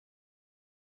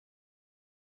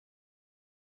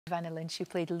Evanna Lynch, who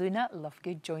played Luna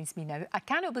Lovegood, joins me now. I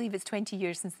cannot believe it's 20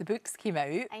 years since the books came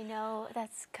out. I know,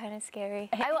 that's kind of scary.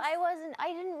 I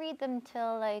didn't read them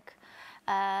till like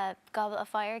Goblet of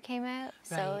Fire came out,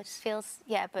 so it feels,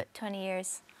 yeah, but 20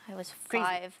 years. I was 5,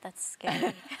 crazy. That's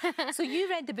scary. So you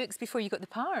read the books before you got the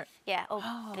part? Yeah,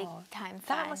 big time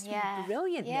fan. That must be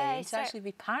brilliant, then, to actually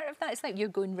be part of that. It's like you're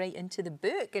going right into the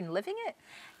book and living it.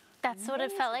 That's what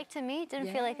it felt like to me. It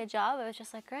didn't feel like a job. I was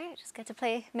just like, great, just get to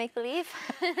play make-believe.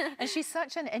 And she's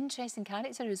such an interesting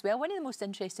character as well. One of the most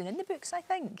interesting in the books, I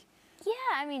think. Yeah,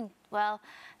 I mean, well,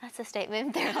 that's a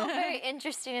statement. They're all very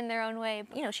interesting in their own way.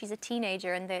 You know, she's a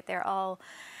teenager and they're all...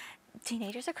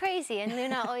 Teenagers are crazy. And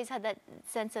Luna always had that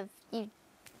sense of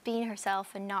being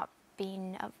herself and not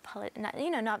being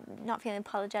not feeling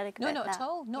apologetic about that.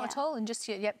 Not at all, and just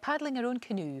paddling her own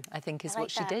canoe, I think, is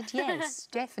what she did. Yes,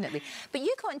 definitely. But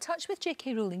you got in touch with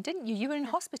J.K. Rowling, didn't you? You were in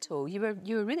hospital. You were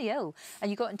really ill,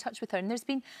 and you got in touch with her. And there's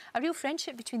been a real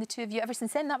friendship between the two of you ever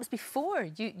since then. That was before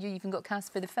you even got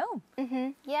cast for the film.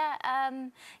 Yeah,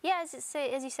 As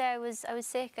you say, I was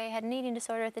sick. I had an eating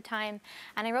disorder at the time,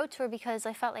 and I wrote to her because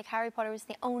I felt like Harry Potter was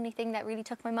the only thing that really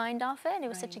took my mind off it, and it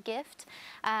was such a gift.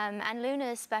 And Luna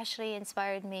especially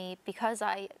inspired me because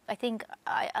I think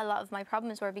a lot of my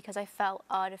problems were because I felt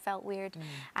odd, I felt weird,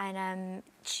 and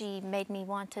she made me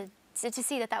want to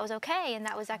see that was okay, and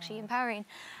that was actually empowering.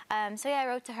 So yeah, I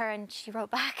wrote to her and she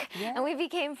wrote back, and we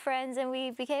became friends, and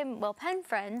we became, well, pen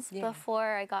friends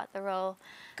before I got the role.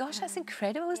 Gosh, that's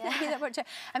incredible, isn't it? That worked out.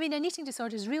 I mean, an eating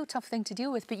disorder is a real tough thing to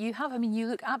deal with, but you have, I mean, you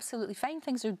look absolutely fine.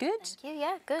 Things are good. Thank you,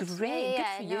 yeah, good. Great, good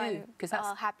for you. Because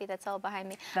I'm happy that's all behind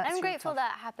me. I'm grateful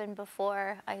that happened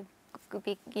before I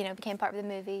became part of the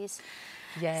movies.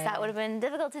 Yeah. That would have been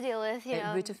difficult to deal with, It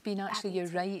would have been, actually, you're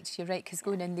right, because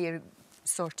going in there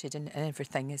sorted and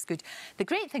everything is good. The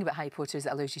great thing about Harry Potter is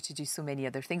it allows you to do so many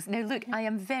other things. Now, look, I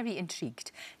am very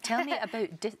intrigued. Tell me about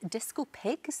Disco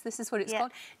Pigs. This is what it's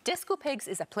called. Disco Pigs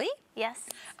is a play? Yes.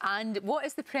 And what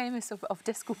is the premise of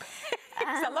Disco Pigs?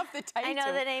 I love the title. I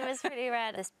know the name is pretty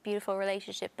rad. This beautiful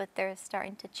relationship, but they're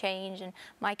starting to change, and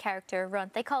my character,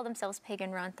 Runt, they call themselves Pig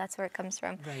and Runt, that's where it comes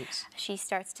from. Right. She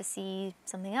starts to see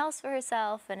something else for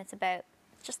herself, and it's about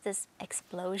just this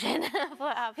explosion of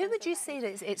what happens. Who would you say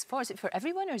that it's for? Is it for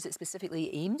everyone, or is it specifically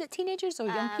aimed at teenagers or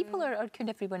young people, or can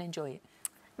everyone enjoy it?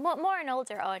 More an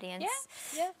older audience.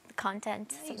 Yeah. The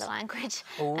content, of the language.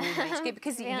 Oh, right.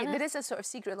 Because there is a sort of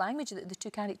secret language that the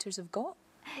two characters have got.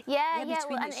 Yeah,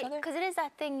 because it is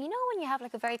that thing, you know, when you have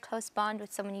like a very close bond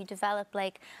with someone, you develop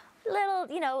like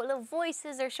little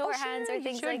voices or shorthands or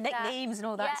things like that. Nicknames and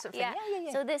all that sort of thing.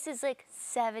 Yeah. So this is like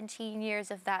 17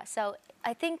 years of that. So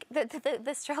I think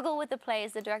the struggle with the play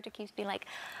is the director keeps being like,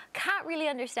 can't really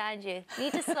understand you.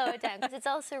 Need to slow it down, because it's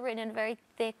also written in very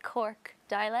thick Cork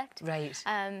dialect. Right.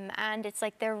 And it's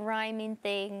like they're rhyming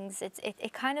things.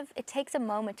 It takes a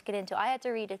moment to get into. I had to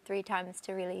read it 3 times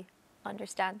to really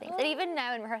understand things. And even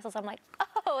now in rehearsals, I'm like,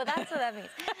 oh, that's what that means.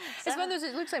 It's one of those,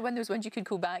 it looks like one of those ones you could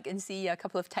go back and see a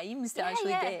couple of times to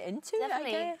actually get into,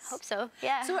 definitely. I guess. Hope so,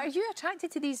 yeah. So are you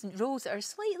attracted to these roles that are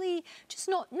slightly, just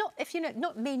not if you're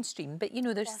not mainstream, but, you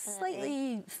know, they're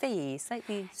slightly fey,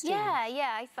 slightly strange?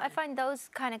 Yeah. I find those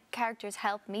kind of characters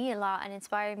help me a lot and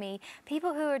inspire me.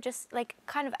 People who are just, like,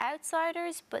 kind of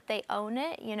outsiders, but they own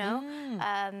it, you know?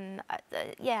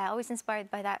 Always inspired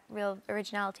by that real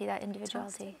originality, that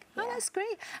individuality. Oh, that's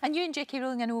great. And you and J.K.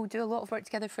 Rowling, I know, do a lot of work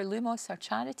together for Lumos, our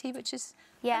charity, which is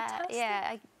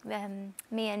fantastic.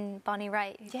 Me and Bonnie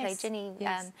Wright, who played Ginny,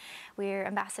 we're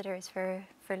ambassadors for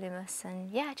Lumos,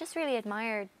 and I just really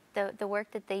admired the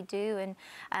work that they do,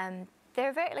 and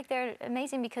they're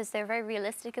amazing because they're very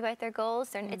realistic about their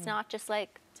goals. It's not just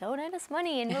like, donate us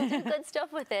money and we'll do good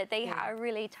stuff with it. They are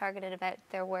really targeted about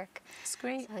their work. It's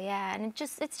great. So and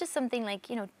it's just something like,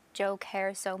 you know, Jo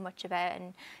cares so much about,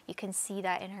 and you can see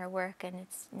that in her work, and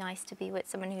it's nice to be with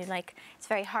someone who, like, it's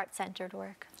very heart-centered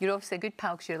work. You're obviously a good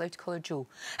pal because you're allowed to call her Jo.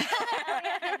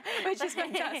 Which is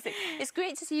fantastic. It's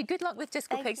great to see you. Good luck with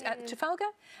Disco Pigs at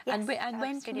Trafalgar. Yes, and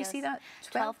when can we see that?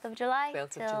 12th of July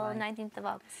till 19th of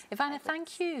August. Evanna,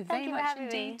 thank you very much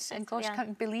indeed. And gosh, I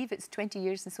can't believe it's 20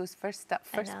 years since that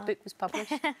first book was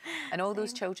published. And all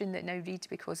those children that now read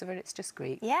because of it, it's just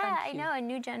great. Yeah, I know, and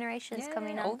new generations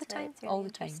coming on. All the time, all the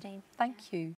time.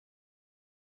 Thank you.